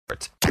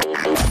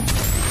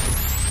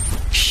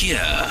Here,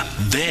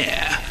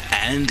 there,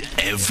 and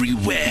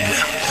everywhere.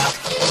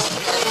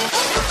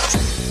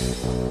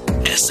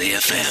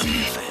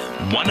 SAFM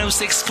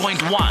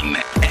 106.1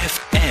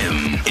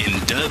 FM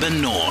in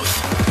Durban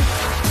North.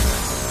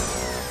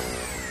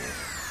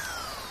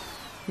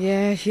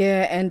 Yeah,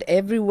 here and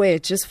everywhere,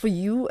 just for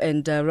you.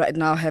 And right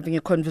now having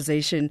a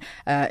conversation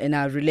in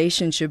our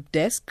relationship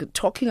desk,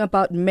 talking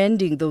about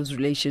mending those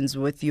relations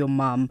with your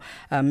mom.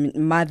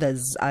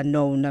 Mothers are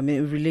known. I mean,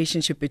 a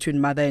relationship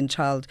between mother and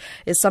child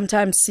is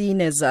sometimes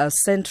seen as a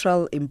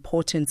central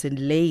importance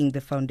in laying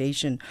the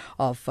foundation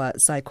of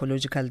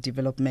psychological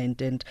development.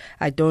 And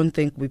I don't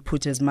think we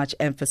put as much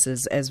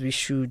emphasis as we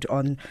should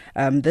on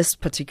this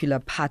particular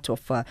part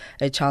of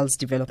a child's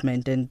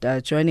development. And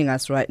joining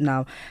us right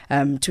now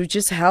to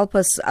just help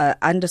us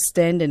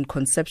understand and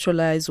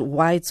conceptualize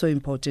why it's so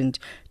important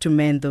to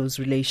mend those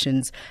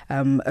relations,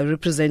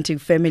 representing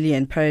family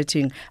and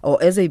parenting,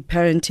 or as a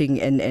parenting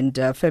and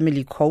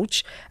family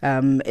coach,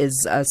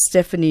 is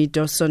Stephanie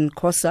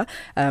Dawson-Cosser.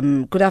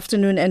 Good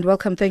afternoon and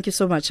welcome. Thank you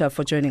so much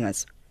for joining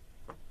us.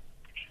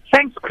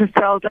 Thanks,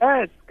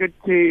 Griselda. It's good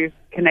to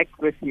connect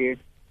with you.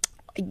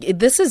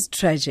 This is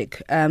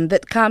tragic.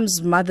 That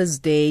comes Mother's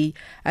Day,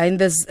 and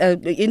there's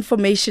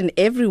information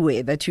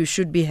everywhere that you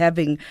should be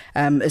having,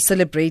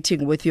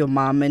 celebrating with your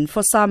mom. And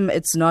for some,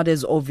 it's not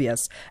as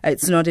obvious.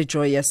 It's not a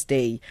joyous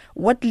day.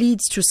 What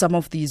leads to some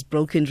of these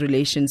broken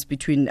relations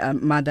between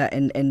mother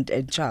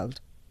and child?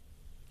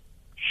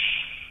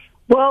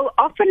 Well,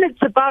 often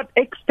it's about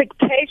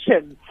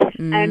expectations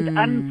and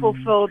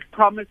unfulfilled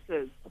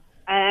promises.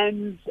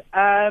 And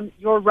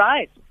you're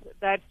right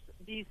that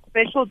these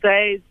special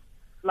days,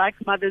 like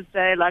Mother's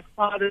Day, like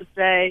Father's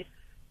Day,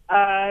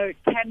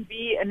 can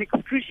be an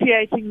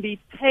excruciatingly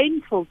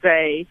painful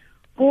day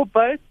for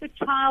both the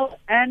child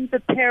and the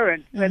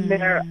parent when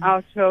they're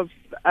out of,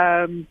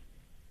 when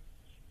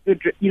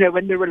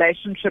the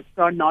relationships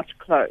are not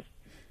close.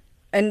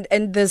 And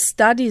the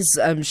studies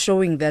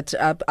showing that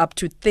up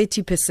to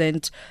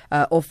 30%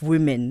 of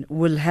women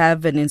will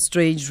have an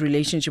estranged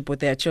relationship with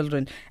their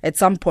children at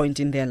some point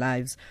in their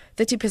lives.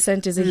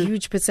 30% is a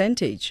huge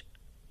percentage.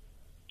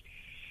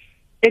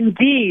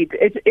 Indeed,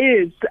 it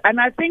is. And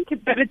I think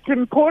that it's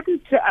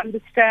important to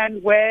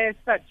understand where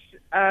such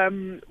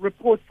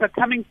reports are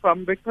coming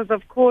from because,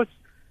 of course,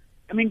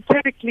 I mean,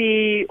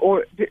 typically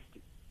or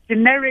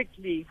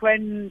generically,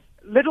 when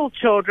little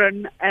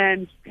children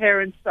and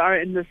parents are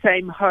in the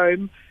same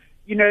home,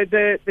 you know,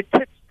 the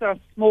tips are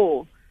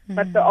small.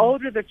 But the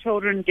older the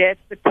children get,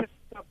 the tips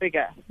are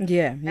bigger.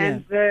 Yeah.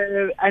 And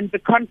the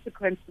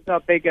consequences are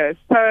bigger.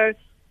 So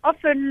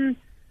often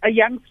a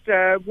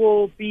youngster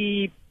will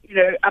be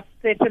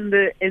upset in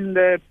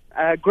the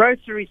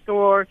grocery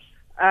store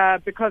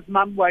because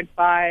mum won't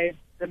buy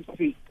them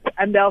sweets,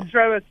 and they'll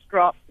throw a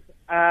strop.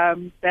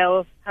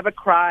 They'll have a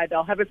cry.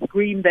 They'll have a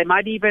scream. They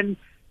might even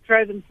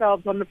throw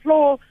themselves on the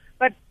floor.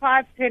 But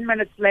 5-10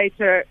 minutes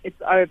later,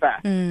 it's over.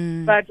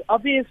 But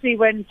obviously,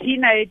 when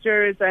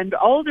teenagers and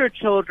older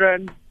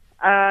children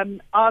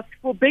ask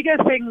for bigger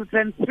things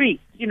than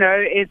sweets,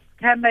 it's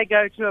can they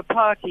go to a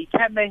party?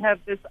 Can they have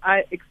this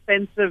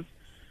expensive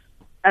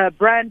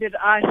branded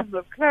item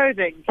of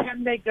clothing?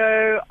 Can they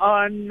go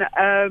on,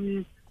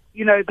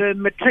 the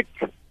matric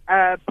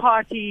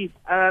party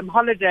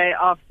holiday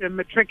after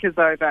matric is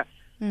over?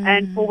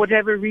 And for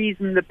whatever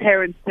reason, the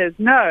parent says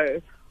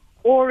no.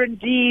 Or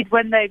indeed,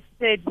 when they've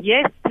said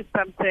yes to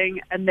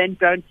something and then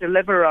don't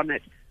deliver on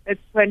it. It's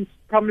when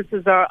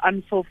promises are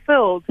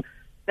unfulfilled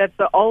that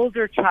the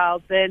older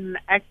child then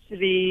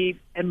actually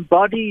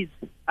embodies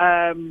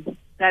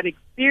that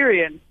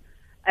experience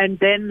and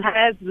then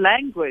has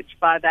language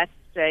by that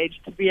stage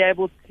to be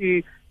able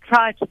to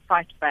try to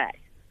fight back.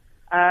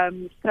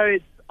 So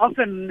it's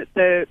often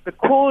the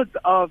cause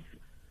of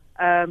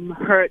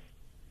hurt.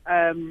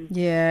 And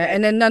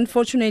then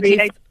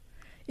unfortunately,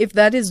 if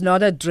that is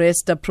not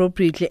addressed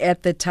appropriately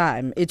at the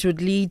time, it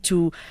would lead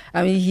to,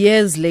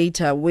 years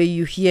later, where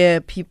you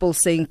hear people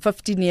saying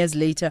 15 years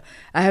later,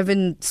 I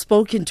haven't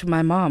spoken to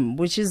my mom,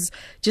 which is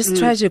just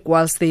tragic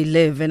whilst they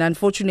live. And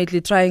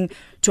unfortunately, trying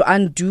to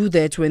undo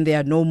that when they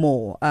are no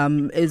more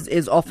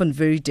is often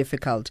very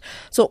difficult.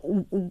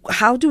 So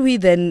how do we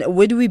then,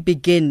 where do we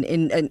begin?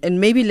 And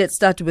maybe let's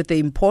start with the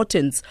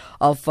importance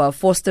of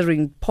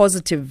fostering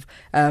positive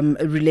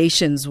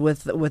relations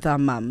with our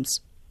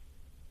moms.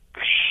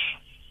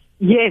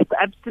 Yes,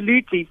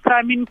 absolutely. So,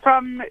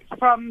 from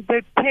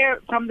the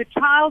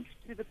child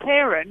to the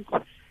parent,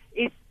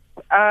 it's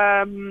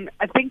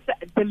I think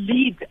that the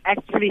lead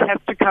actually has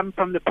to come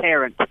from the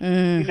parent.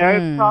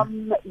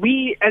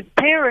 We as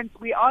parents,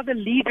 we are the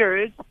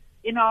leaders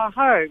in our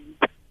homes,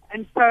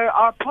 and so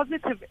our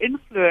positive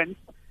influence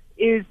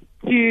is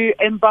to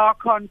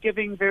embark on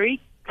giving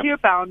very clear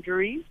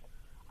boundaries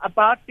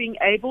about being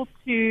able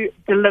to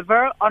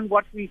deliver on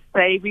what we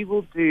say we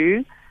will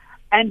do.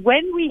 And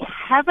when we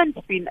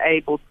haven't been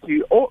able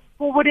to, or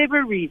for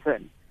whatever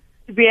reason,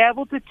 to be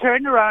able to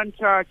turn around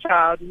to our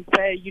child and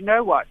say, you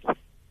know what,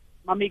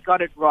 Mommy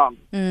got it wrong,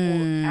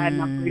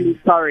 and I'm really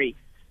sorry.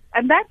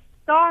 And that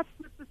starts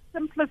with the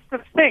simplest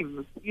of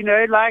things,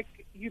 like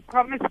you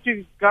promise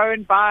to go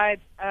and buy,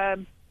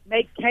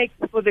 make cakes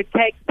for the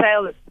cake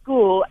sale at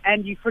school,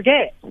 and you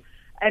forget.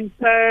 And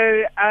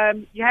so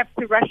you have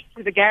to rush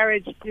to the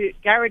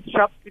garage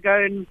shop to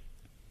go and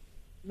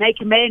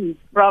make amends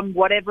from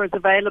whatever is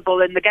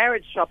available in the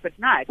garage shop at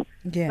night.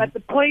 Yeah. But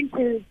the point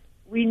is,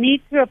 we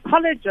need to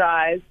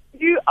apologize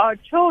to our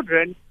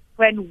children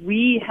when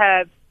we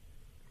have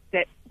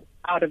stepped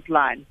out of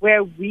line,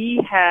 where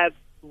we have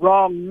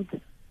wronged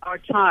our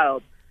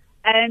child.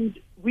 And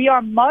we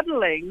are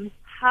modeling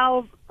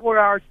how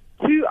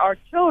to our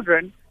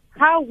children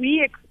how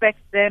we expect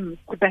them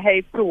to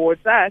behave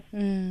towards us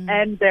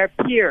and their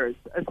peers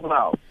as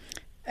well.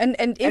 And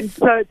if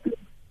so,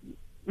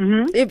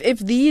 if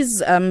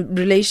these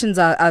relations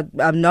are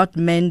not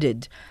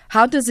mended,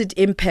 how does it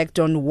impact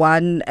on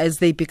one as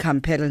they become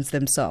parents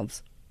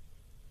themselves?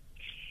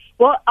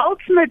 Well,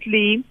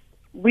 ultimately,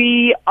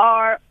 we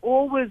are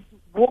always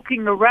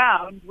walking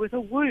around with a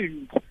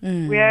wound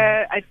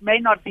where it may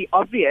not be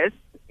obvious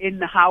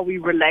in how we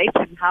relate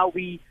and how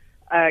we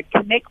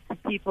connect to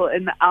people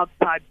in the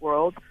outside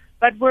world,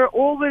 but we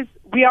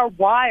are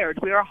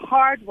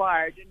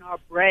hardwired in our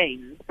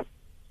brains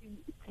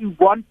to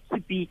want to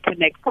be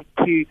connected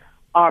to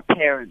our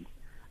parents.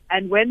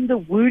 And when the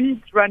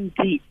wounds run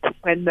deep,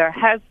 when there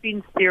has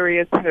been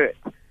serious hurt,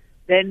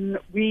 then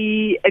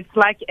it's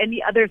like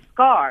any other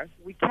scar,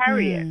 we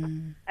carry it.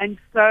 And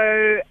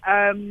so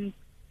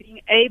being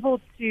able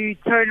to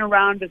turn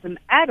around as an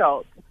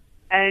adult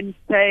and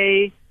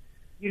say,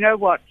 you know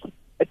what,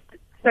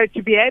 so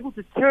to be able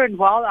to turn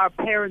while our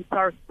parents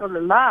are still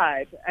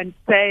alive and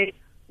say,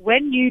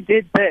 when you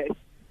did this,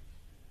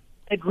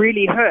 it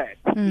really hurt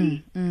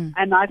me.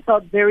 And I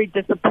felt very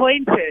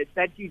disappointed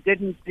that you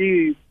didn't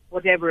do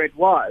whatever it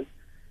was.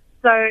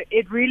 So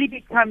it really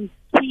becomes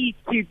key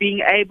to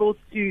being able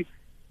to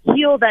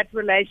heal that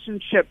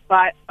relationship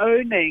by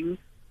owning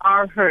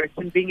our hurt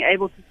and being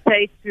able to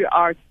say to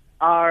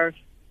our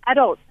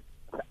adults,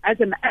 as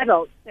an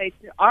adult, say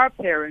to our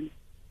parents,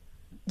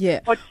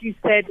 what you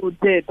said or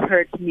did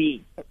hurt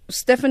me.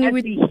 Stephanie, as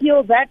we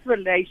heal that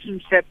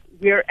relationship,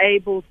 we're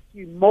able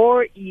to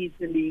more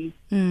easily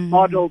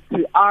model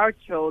to our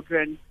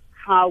children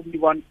how we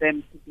want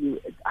them to do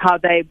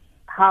it,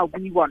 how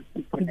we want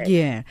to connect.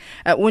 Yeah.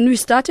 When we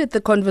started the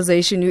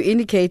conversation, you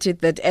indicated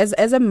that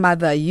as a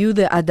mother, you,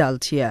 the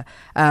adult here,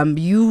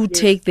 you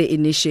take the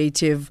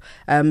initiative,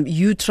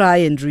 you try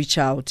and reach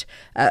out.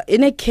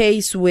 In a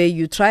case where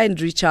you try and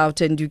reach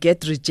out and you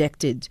get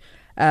rejected,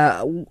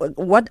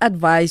 what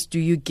advice do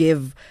you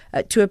give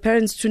to a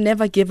parents to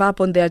never give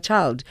up on their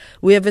child?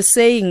 We have a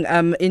saying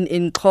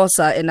in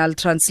Xhosa, and I'll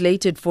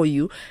translate it for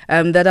you,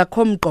 that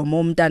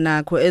akomgqomo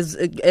mntanakho,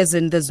 as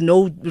in there's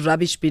no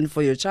rubbish bin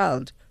for your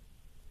child.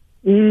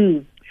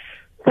 So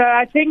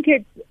I think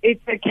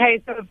it's a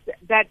case of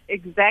that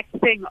exact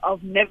thing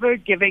of never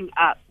giving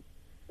up,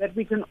 that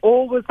we can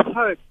always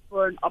hope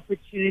for an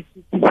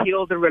opportunity to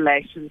heal the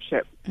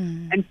relationship.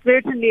 And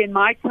certainly in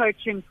my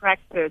coaching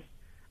practice,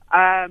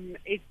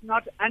 it's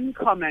not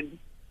uncommon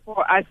for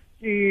us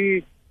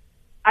to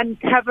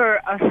uncover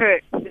a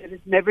hurt that has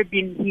never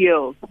been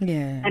healed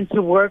and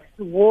to work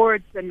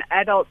towards an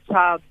adult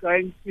child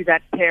going to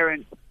that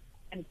parent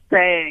and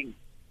saying,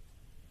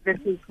 this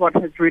is what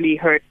has really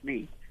hurt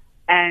me,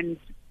 and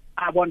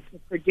I want to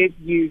forgive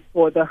you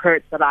for the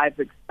hurt that I've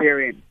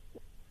experienced.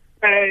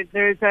 So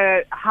there's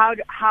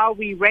how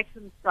we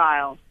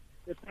reconcile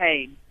the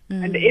pain.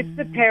 And if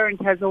the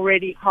parent has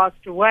already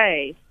passed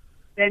away,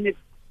 then it's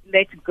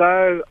let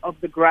go of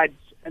the grudge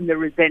and the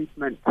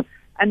resentment.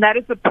 And that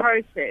is a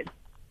process,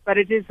 but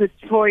it is a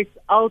choice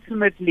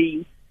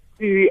ultimately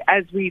to,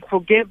 as we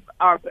forgive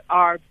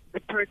the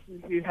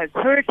person who has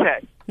hurt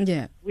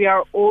us, we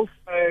are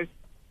also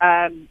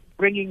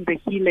bringing the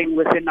healing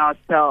within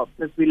ourselves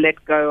as we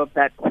let go of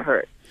that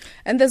hurt.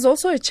 And there's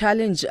also a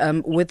challenge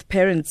with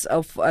parents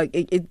of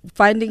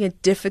finding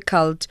it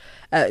difficult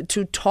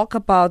to talk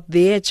about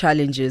their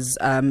challenges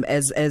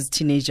as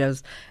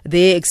teenagers,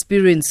 their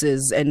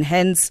experiences, and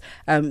hence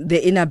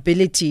the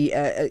inability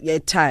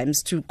at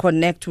times to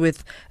connect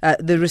with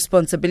the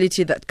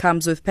responsibility that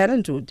comes with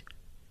parenthood.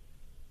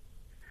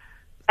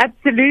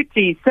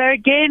 Absolutely. So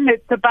again,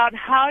 it's about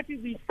how do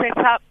we set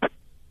up.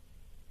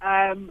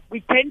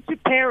 We tend to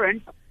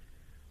parent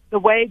the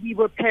way we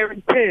were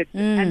parented,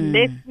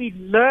 unless we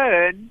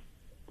learn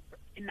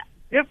in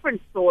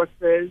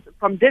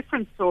from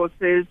different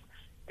sources,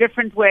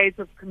 different ways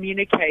of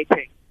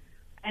communicating.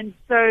 And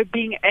so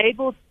being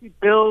able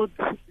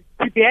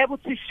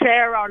to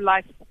share our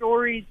life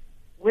stories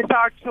with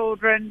our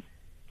children,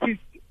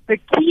 the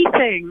key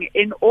thing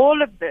in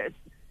all of this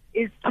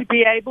is to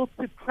be able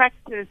to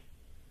practice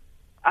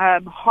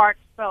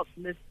heartfelt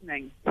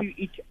listening to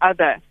each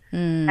other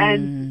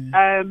and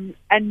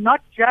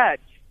not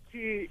judge.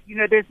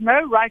 There's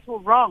no right or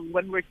wrong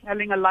when we're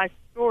telling a life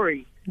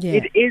story.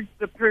 It is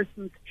the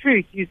person's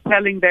truth who's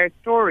telling their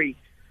story.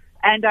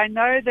 And I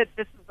know that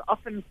this is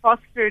often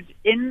fostered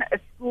in a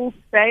school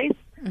space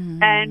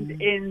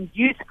and in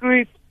youth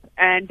groups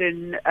and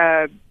in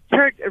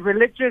church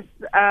religious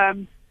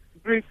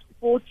groups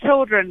for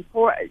children,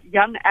 for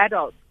young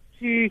adults,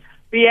 to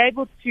be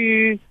able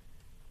to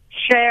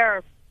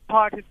share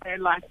part of their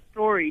life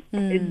story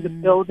in the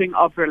building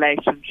of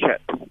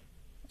relationships.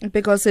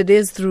 Because it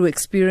is through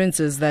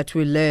experiences that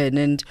we learn,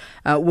 and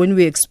when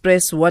we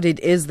express what it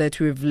is that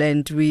we've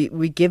learned, we're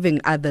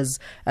giving others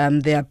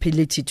the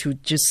ability to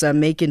just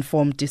make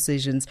informed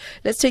decisions.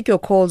 Let's take your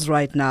calls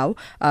right now,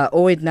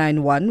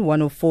 0891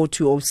 104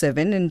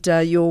 207, and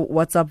your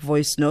WhatsApp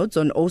voice notes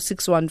on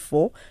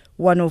 0614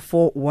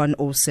 104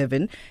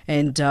 107,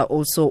 and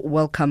also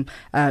welcome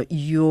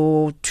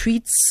your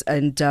tweets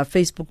and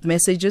Facebook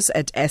messages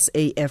at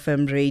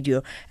SAFM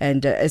Radio,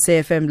 and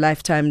SAFM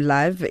Lifetime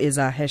Live is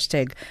our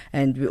hashtag,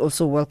 and we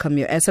also welcome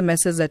your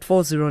SMSs at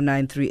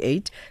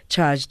 40938,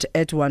 charged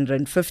at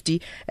 150,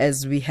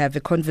 as we have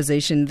a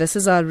conversation. This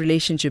is our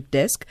relationship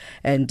desk,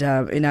 and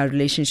in our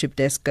relationship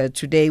desk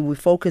today we're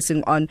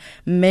focusing on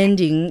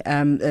mending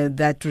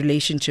that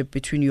relationship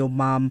between your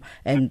mom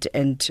and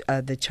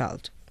the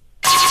child.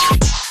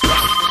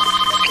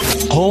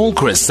 Call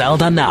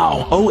Griselda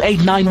now,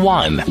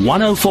 0891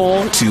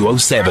 104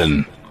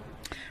 207.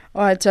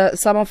 All right,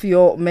 some of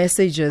your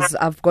messages.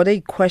 I've got a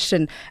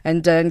question,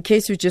 and in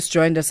case you just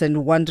joined us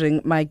and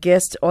wondering, my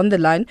guest on the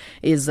line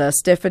is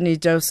Stephanie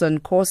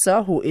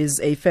Dawson-Cosser, who is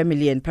a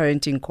family and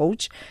parenting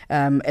coach,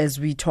 as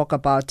we talk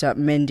about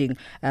mending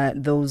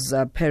those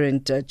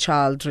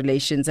parent-child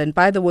relations. And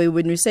by the way,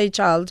 when we say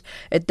child,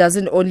 it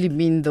doesn't only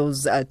mean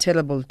those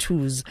terrible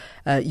twos.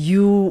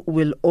 You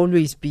will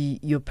always be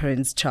your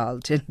parent's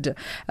child, and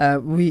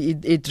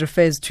it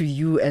refers to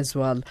you as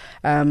well.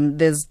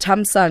 There's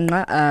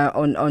Tamsanga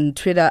on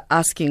Twitter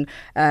asking,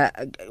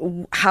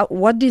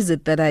 what is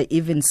it that I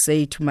even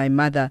say to my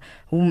mother,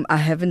 whom I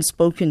haven't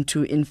spoken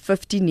to in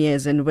 15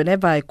 years, and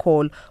whenever I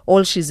call,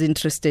 all she's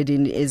interested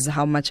in is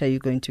how much are you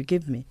going to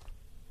give me?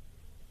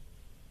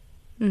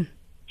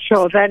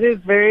 Sure, that is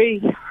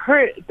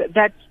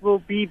that will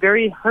be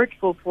very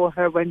hurtful for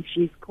her when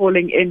she's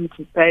calling in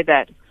to say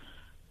that.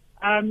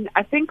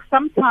 I think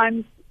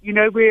sometimes,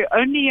 we're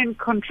only in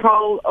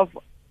control of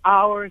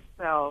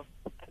ourselves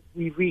as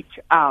we reach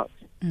out.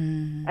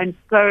 And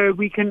so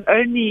we can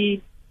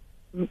only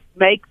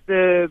make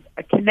a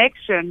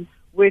connection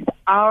with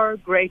our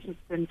greatest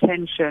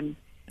intention.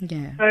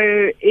 Yeah.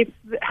 So if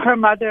her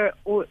mother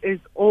is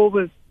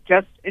always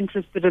just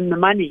interested in the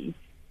money,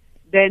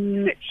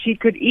 then she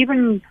could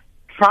even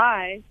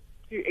try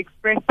to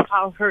express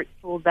how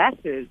hurtful that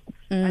is.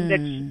 And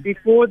that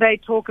before they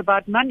talk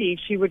about money,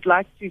 she would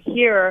like to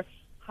hear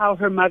how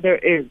her mother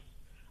is,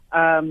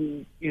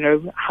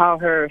 how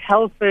her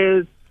health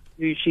is,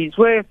 who she's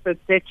with,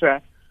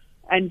 etc.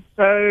 And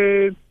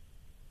so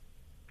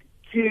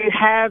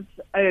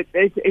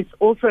it's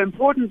also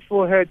important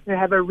for her to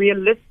have a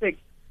realistic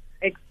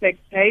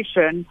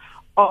expectation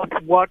of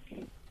what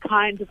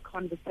kind of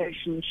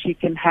conversation she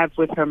can have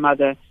with her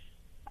mother.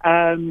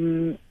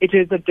 It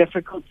is a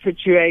difficult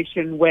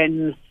situation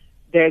when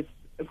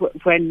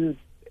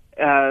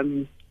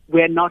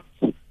we're not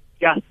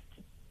just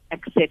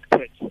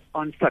accepted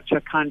on such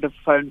a kind of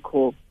phone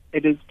call.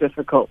 It is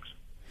difficult.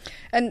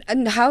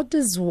 And how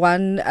does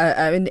one,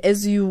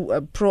 as you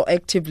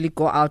proactively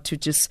go out to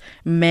just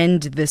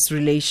mend this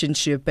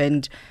relationship,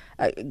 and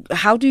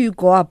how do you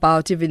go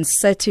about even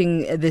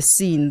setting the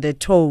scene, the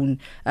tone,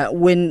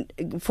 when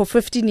for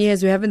 15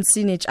 years you haven't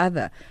seen each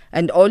other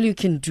and all you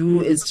can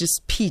do is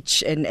just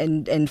pitch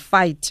and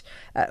fight?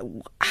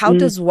 How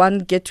does one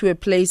get to a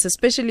place,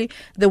 especially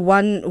the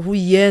one who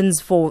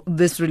yearns for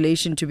this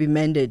relation to be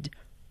mended?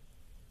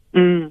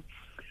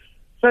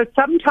 So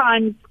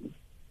sometimes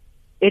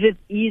it is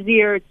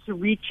easier to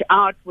reach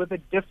out with a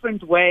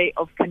different way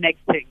of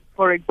connecting,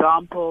 for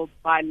example,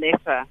 by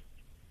letter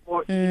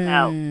or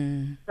email,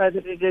 so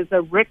that it is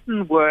a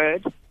written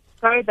word,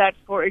 so that,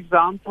 for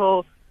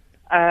example,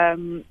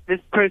 this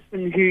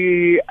person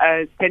who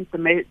sent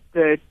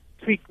the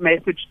tweet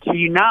message to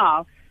you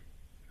now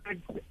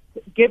could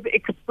give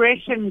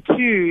expression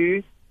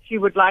to, she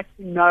would like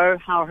to know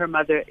how her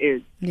mother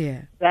is.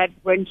 Yeah. That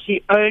when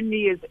she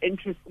only is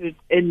interested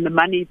in the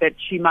money that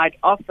she might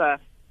offer,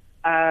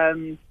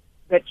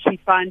 that she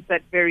finds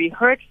that very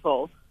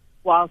hurtful,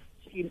 whilst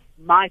she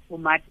might or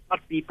might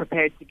not be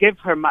prepared to give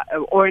her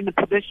or in a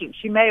position.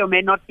 She may or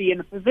may not be in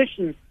a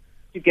position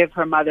to give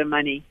her mother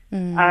money.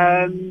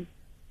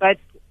 But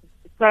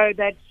so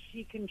that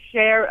she can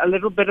share a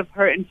little bit of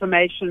her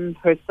information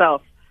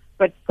herself.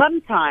 But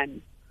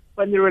sometimes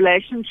when the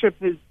relationship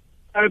is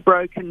so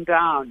broken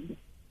down,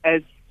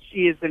 as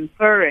she is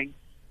inferring,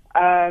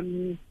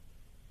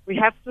 we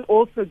have to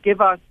also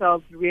give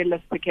ourselves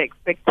realistic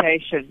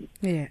expectations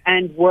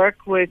and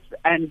work with,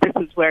 and this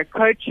is where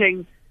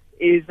coaching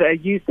is a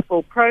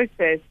useful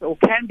process, or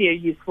can be a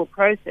useful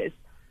process,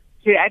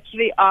 to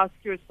actually ask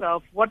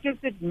yourself, what does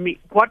it mean?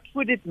 What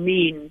would it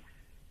mean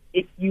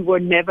if you were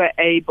never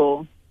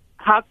able?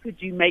 How could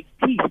you make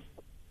peace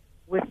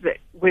with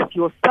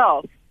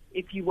yourself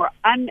if you were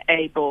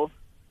unable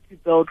to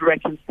build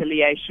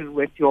reconciliation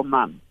with your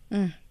mum?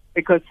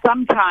 Because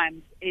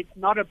sometimes it's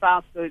not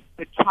about the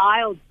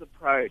child's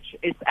approach,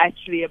 it's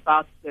actually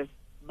about the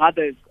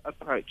mother's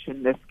approach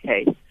in this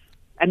case.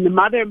 And the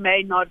mother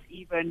may not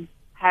even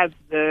have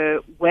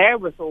the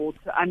wherewithal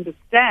to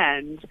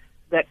understand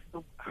that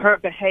her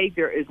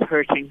behavior is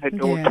hurting her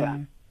daughter. Yeah.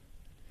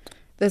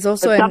 There's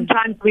also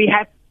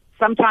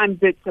sometimes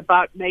it's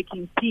about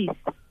making peace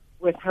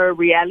with her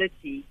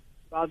reality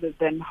rather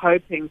than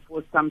hoping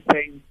for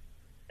something.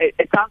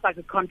 It sounds like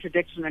a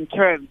contradiction in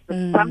terms, but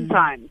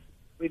sometimes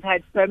we've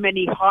had so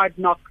many hard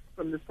knocks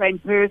from the same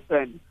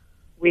person,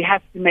 we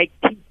have to make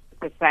peace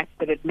with the fact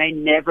that it may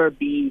never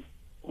be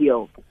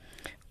healed.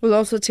 We'll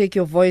also take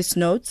your voice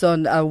notes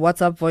on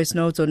WhatsApp voice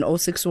notes on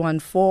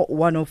 0614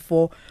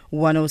 104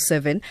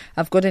 107.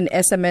 I've got an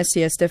SMS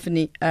here,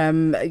 Stephanie.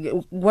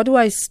 What do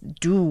I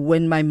do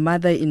when my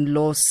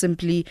mother-in-law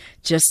simply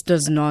just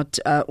does not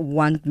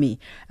want me?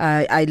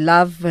 I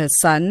love her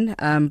son,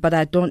 but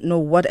I don't know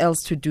what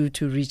else to do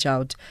to reach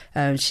out.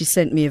 She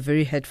sent me a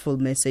very hurtful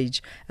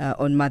message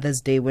on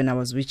Mother's Day when I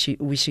was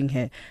wishing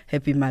her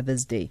Happy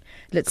Mother's Day.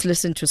 Let's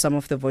listen to some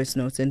of the voice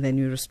notes and then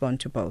you respond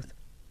to both.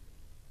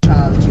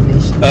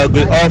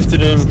 Good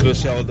afternoon,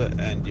 Griselda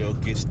and your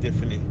guest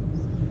Stephanie.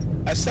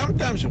 I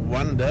sometimes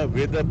wonder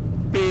whether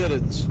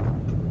parents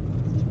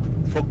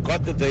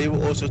forgot that they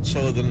were also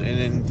children, and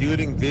then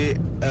during their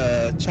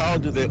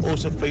childhood they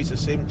also face the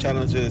same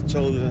challenges that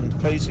children are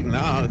facing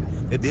now,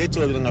 that their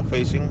children are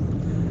facing,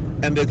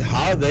 and that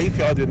how they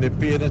felt when their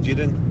parents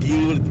didn't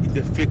deal with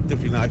it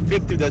effectively. Now,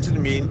 effective doesn't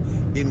mean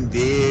in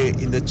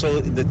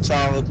the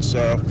child's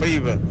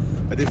favor,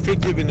 but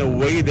effective in a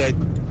way that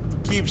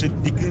keeps the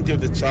dignity of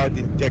the child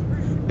intact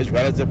as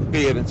well as the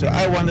parents. So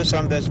I wonder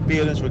sometimes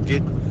parents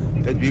forget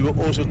that we were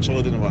also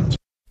children once.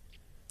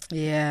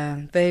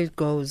 Yeah, there it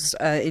goes.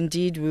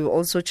 Indeed, we were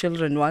also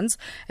children once,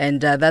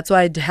 and that's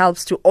why it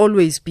helps to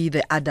always be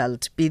the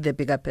adult, be the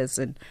bigger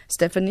person.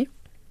 Stephanie?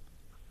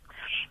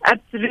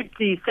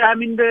 Absolutely. So, I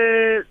mean,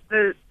 the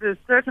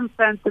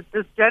circumstance that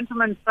this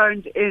gentleman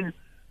phoned in,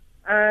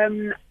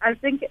 I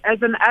think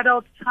as an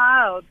adult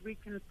child, we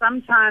can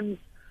sometimes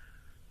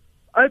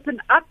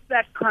open up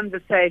that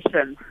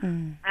conversation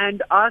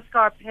and ask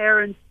our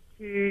parents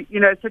to,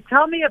 so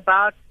tell me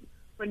about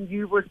when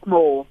you were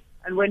small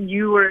and when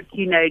you were a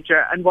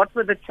teenager and what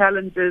were the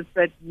challenges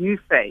that you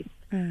faced.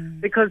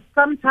 Because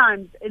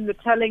sometimes in the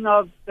telling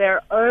of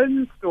their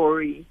own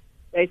story,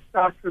 they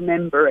start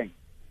remembering.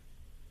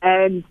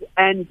 And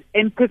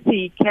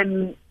empathy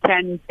can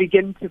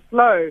begin to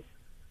flow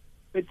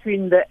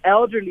between the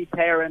elderly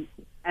parent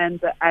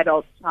and the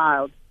adult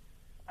child.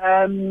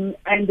 And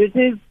it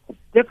is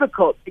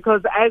difficult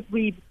because as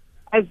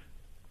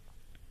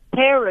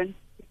parents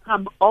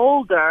become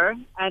older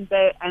and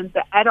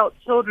the adult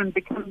children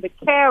become the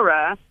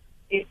carer,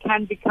 it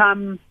can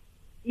become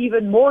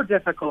even more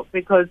difficult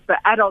because the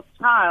adult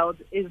child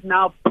is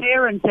now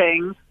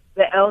parenting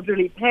the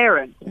elderly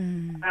parent.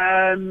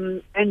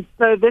 And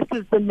so this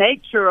is the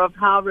nature of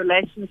how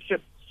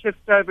relationships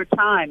shift over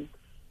time.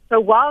 So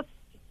whilst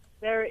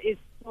there is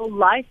still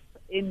life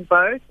in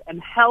both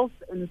and health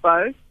in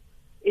both,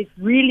 it's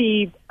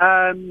really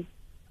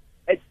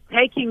it's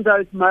taking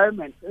those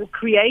moments or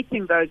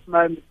creating those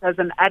moments as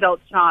an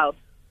adult child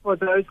for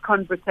those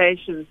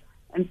conversations.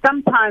 And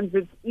sometimes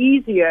it's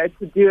easier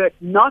to do it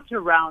not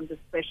around a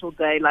special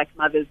day like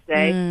Mother's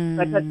Day,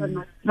 but at an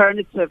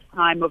alternative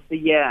time of the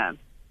year.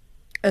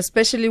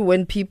 Especially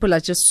when people are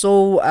just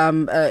so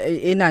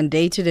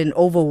inundated and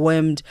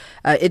overwhelmed.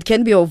 It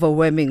can be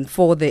overwhelming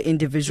for the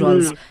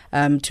individuals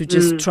to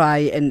just try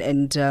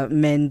and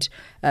mend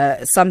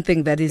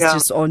something that is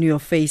just on your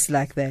face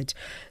like that.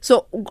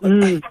 So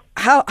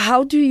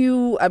how do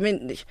you, I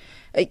mean,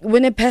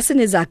 when a person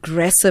is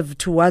aggressive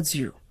towards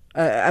you,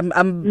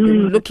 I'm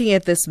looking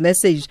at this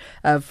message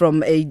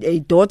from a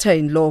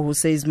daughter-in-law who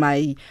says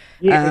my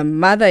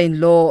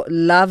mother-in-law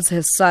loves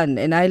her son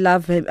and I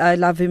love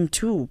him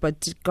too,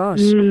 but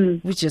gosh,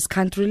 we just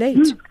can't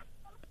relate.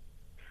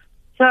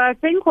 So I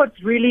think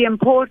what's really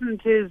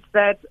important is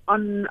that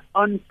on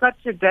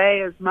such a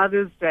day as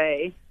Mother's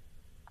Day,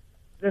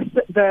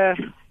 the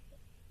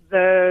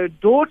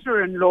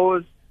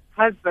daughter-in-law's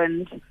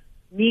husband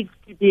needs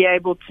to be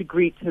able to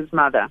greet his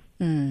mother.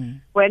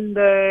 When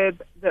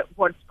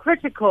what's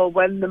critical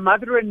when the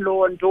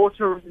mother-in-law and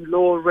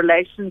daughter-in-law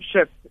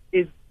relationship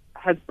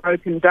has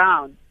broken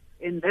down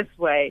in this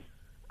way,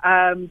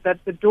 that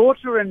the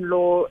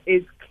daughter-in-law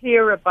is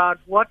clear about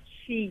what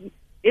she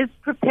is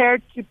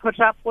prepared to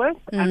put up with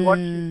and what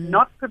she's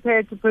not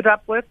prepared to put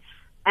up with,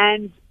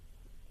 and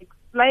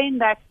explain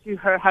that to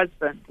her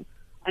husband.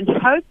 And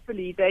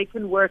hopefully they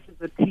can work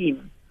as a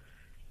team.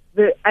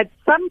 At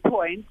some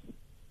point,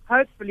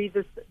 hopefully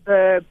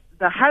the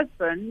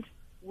husband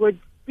would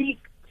speak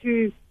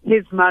to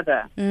his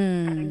mother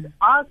and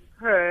ask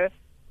her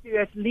to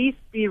at least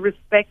be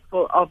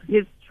respectful of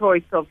his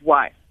choice of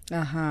wife.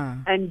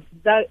 And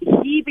that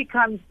he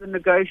becomes the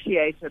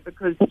negotiator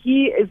because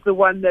he is the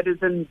one that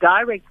is in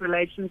direct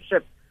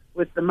relationship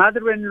with the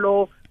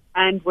mother-in-law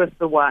and with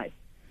the wife.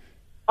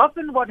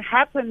 Often what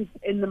happens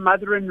in the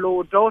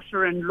mother-in-law,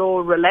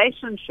 daughter-in-law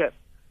relationship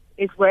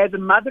is where the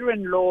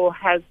mother-in-law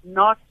has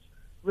not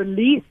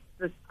released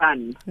the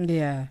son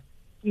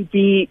to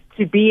be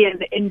an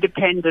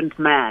independent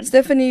man.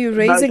 Stephanie, you're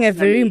raising a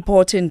very Emotionally.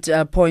 important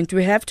point.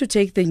 We have to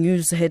take the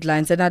news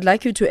headlines, and I'd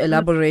like you to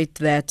elaborate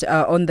that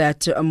on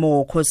that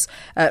more, because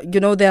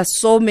there are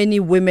so many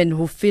women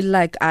who feel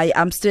like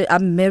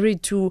I'm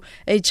married to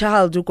a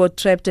child who got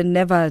trapped and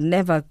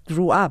never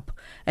grew up,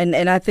 and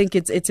I think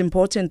it's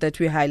important that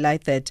we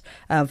highlight that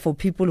for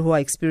people who are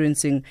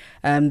experiencing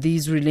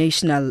these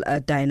relational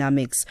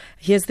dynamics.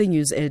 Here's the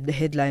news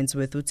headlines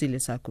with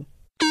Utsile Saku.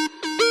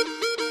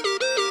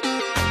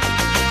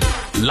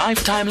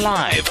 Lifetime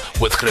Live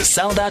with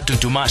Griselda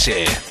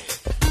Tutumashe.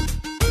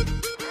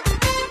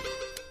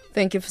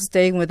 Thank you for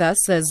staying with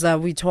us as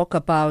we talk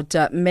about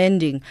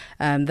mending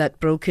that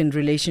broken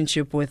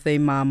relationship with a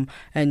mom.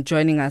 And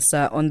joining us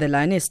on the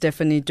line is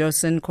Stephanie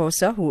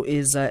Dawson-Cosser, who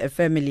is a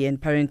family and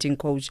parenting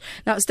coach.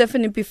 Now,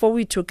 Stephanie, before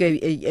we took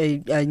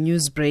a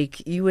news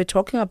break, you were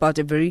talking about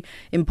a very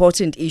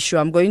important issue.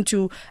 I'm going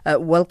to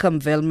welcome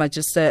Velma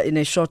just in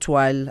a short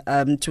while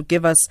to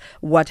give us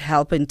what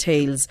help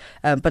entails.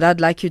 But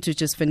I'd like you to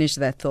just finish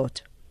that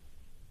thought.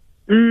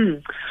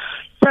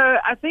 So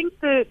I think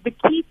the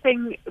key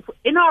thing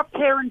in our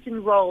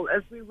parenting role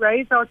as we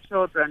raise our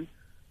children,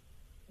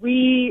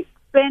 we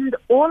spend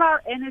all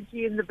our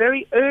energy in the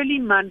very early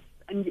months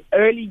and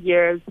early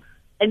years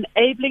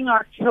enabling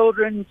our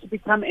children to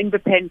become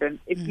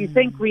independent. If you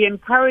think we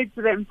encourage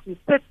them to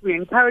sit, we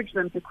encourage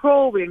them to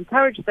crawl, we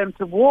encourage them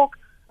to walk,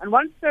 and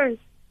once they're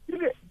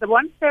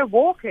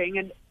walking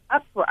and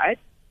upright,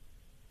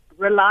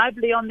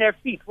 reliably on their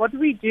feet, what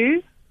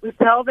do? We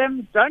tell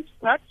them, don't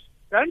touch,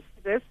 don't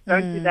do this,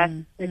 don't do that,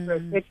 etc.,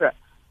 etc.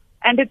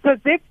 And it's as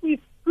if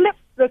we flip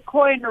the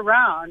coin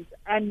around,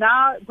 and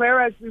now,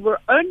 whereas we were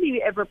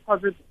only ever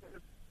positive,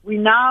 we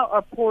now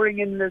are pouring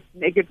in this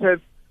negative,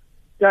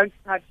 don't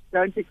touch,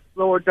 don't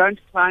explore,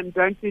 don't climb,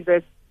 don't do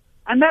this.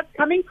 And that's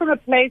coming from a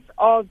place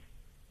of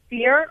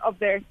fear of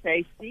their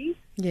safety,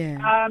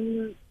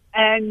 and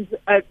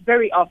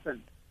very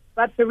often.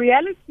 But the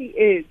reality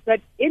is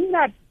that in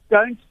that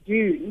don't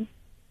do,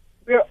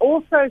 we're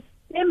also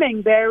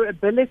stemming their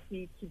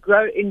ability to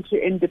grow into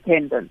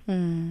independence.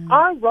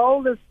 Our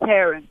role as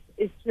parents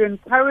is to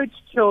encourage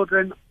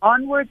children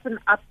onwards and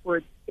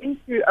upwards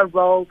into a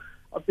role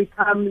of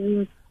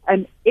becoming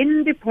an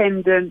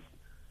independent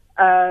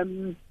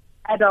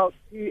adult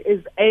who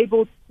is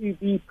able to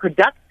be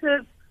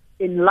productive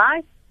in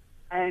life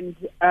and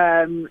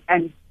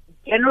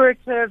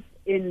generative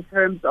in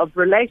terms of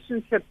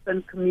relationships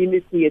and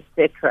community,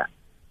 etc.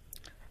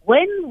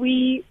 When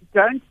we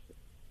don't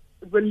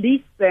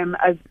release them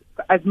as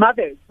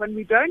mothers, when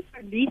we don't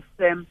release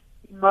them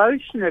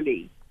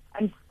emotionally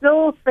and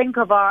still think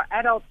of our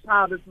adult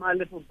child as my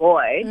little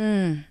boy,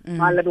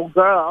 my little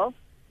girl,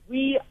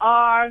 we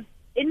are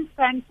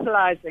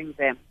infantilizing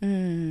them.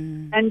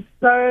 And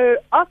so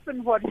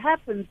often what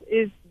happens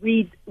is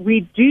we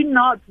do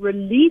not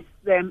release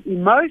them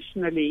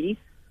emotionally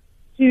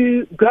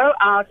to go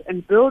out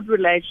and build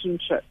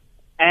relationships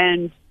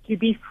and to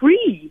be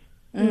free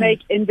to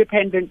make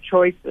independent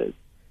choices.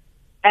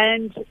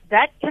 And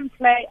that can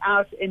play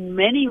out in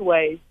many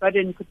ways, but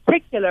in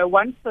particular,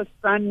 once the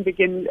son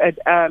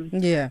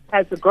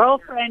has a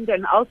girlfriend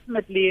and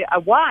ultimately a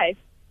wife,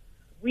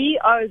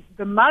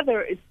 the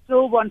mother is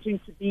still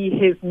wanting to be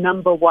his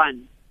number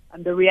one.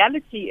 And the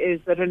reality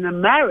is that in a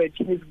marriage,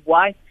 his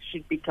wife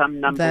should become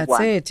number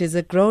one. That's it. He's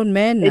a grown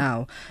man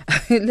now.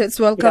 Let's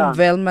welcome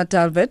Velma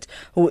Talbot,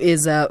 who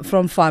is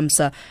from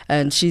FAMSA,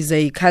 and she's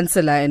a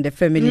counselor and a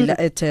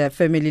at a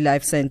Family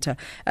Life Center.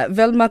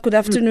 Velma, good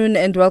afternoon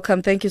and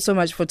welcome. Thank you so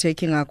much for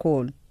taking our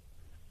call.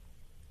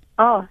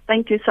 Oh,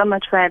 thank you so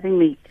much for having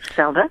me,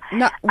 Zelda.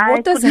 Now,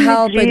 what does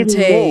help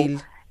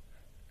entail?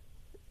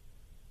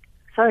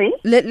 Sorry?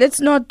 Let's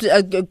not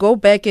go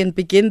back and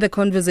begin the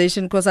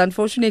conversation because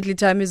unfortunately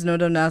time is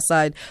not on our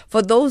side.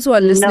 For those who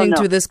are listening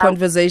to this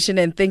conversation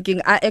and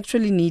thinking, I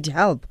actually need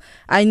help.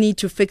 I need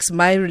to fix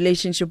my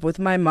relationship with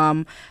my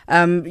mom.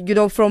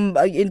 From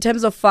in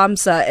terms of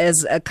FAMSA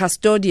as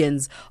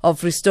custodians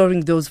of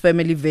restoring those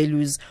family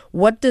values,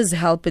 what does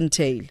help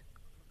entail?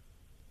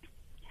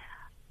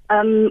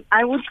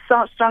 I would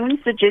strongly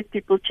suggest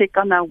people check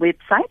on our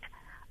website,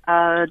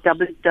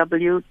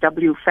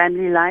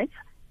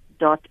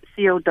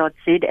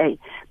 www.familylife.co.za,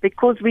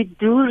 because we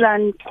do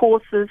run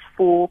courses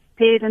for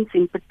parents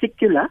in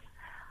particular,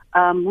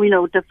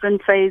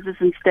 different phases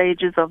and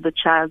stages of the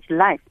child's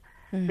life.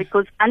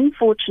 Because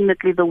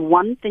unfortunately, the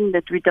one thing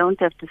that we don't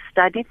have to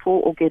study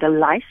for or get a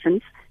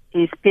license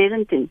is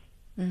parenting.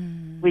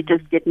 We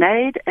just get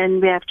married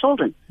and we have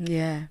children.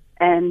 Yeah.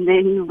 And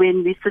then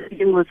when we're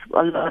sitting with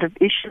a lot of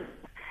issues,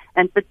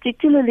 and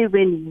particularly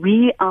when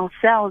we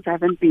ourselves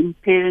haven't been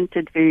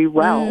parented very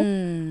well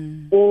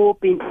or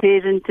been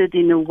parented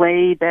in a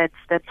way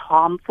that's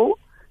harmful,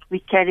 we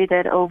carry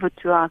that over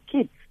to our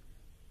kids.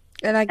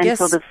 And I guess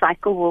so the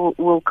cycle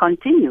will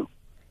continue.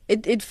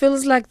 It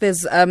feels like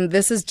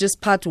this is just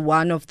part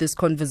one of this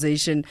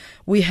conversation.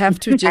 We have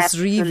to just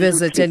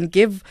revisit and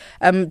give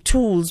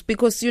tools,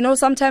 because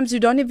sometimes you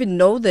don't even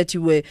know that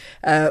you were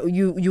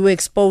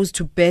exposed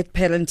to bad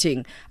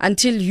parenting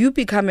until you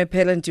become a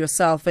parent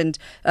yourself and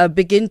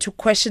begin to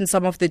question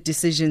some of the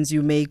decisions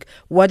you make.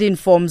 What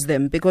informs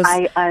them? Because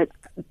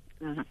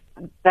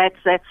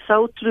That's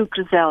so true,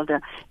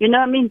 Griselda.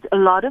 A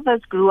lot of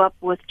us grew up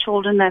with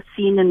children that's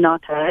seen and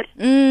not heard,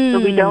 so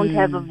we don't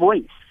have a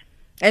voice.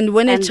 And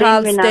when a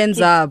child stands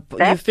up,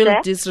 you feel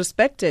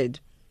disrespected.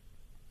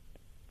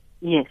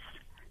 Yes.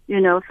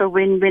 So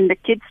when the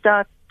kids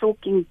start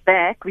talking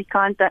back, we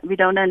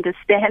don't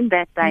understand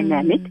that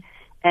dynamic,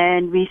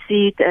 and we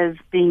see it as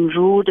being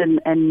rude, and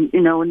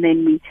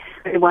then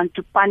we want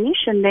to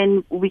punish, and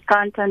then we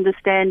can't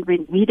understand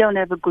when we don't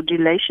have a good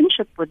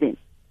relationship with them.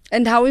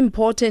 And how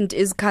important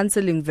is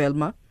counseling,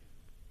 Velma?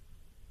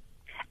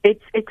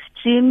 It's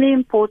extremely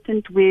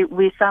important. Where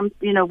really,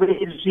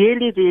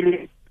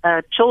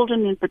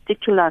 children in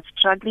particular are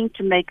struggling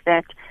to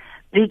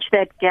bridge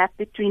that gap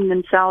between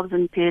themselves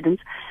and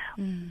parents.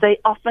 They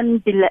often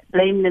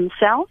blame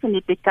themselves, and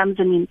it becomes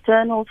an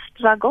internal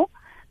struggle.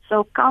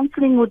 So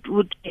counseling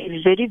would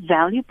be very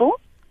valuable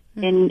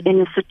in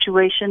a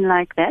situation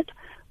like that,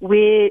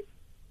 where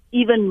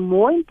even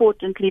more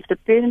importantly, if the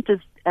parent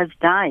has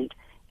died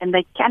and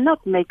they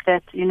cannot make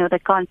that, they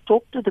can't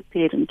talk to the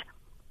parent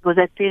because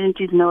that parent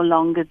is no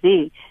longer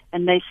there,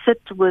 and they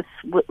sit with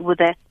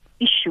that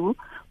issue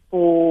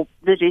for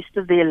the rest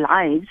of their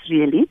lives,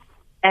 really,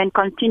 and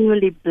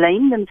continually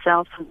blame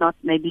themselves for not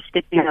maybe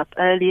stepping up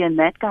early and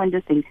that kind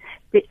of thing.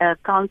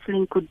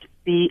 Counseling could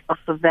be of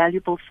a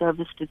valuable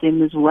service to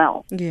them as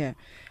well. Yeah.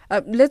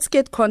 Let's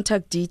get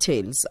contact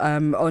details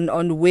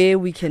on where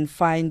we can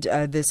find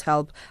this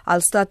help.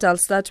 I'll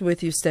start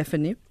with you,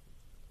 Stephanie.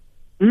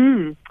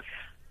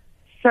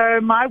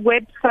 So my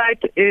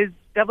website is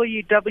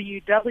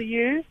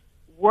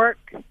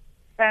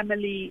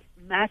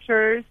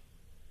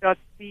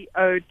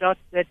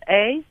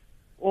www.workfamilymatters.co.za.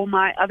 All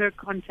my other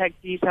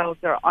contact details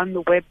are on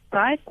the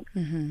website,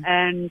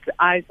 and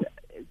I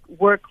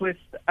work with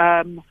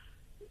parents,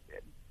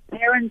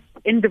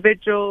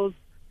 individuals,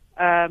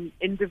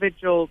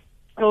 individual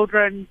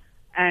children,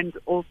 and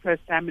also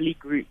family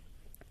groups.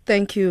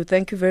 Thank you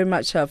very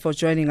much for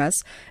joining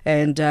us.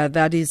 And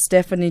that is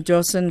Stephanie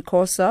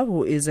Dawson-Cosser,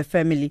 who is a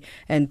family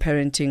and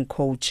parenting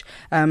coach.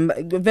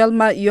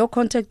 Velma, your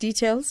contact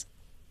details?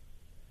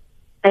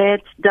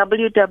 It's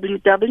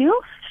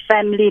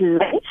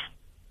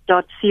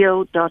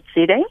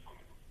www.familylife.co.za.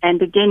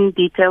 And again,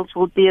 details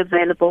will be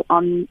available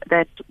on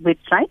that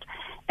website.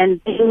 And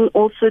then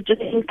also,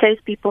 just in case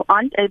people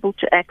aren't able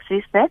to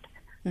access that,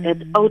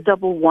 it's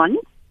 011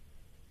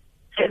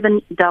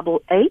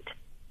 788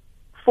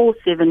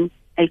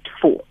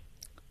 4784.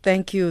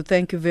 Thank you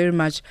very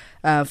much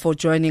for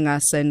joining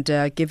us and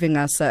giving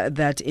us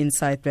that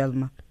insight,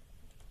 Velma.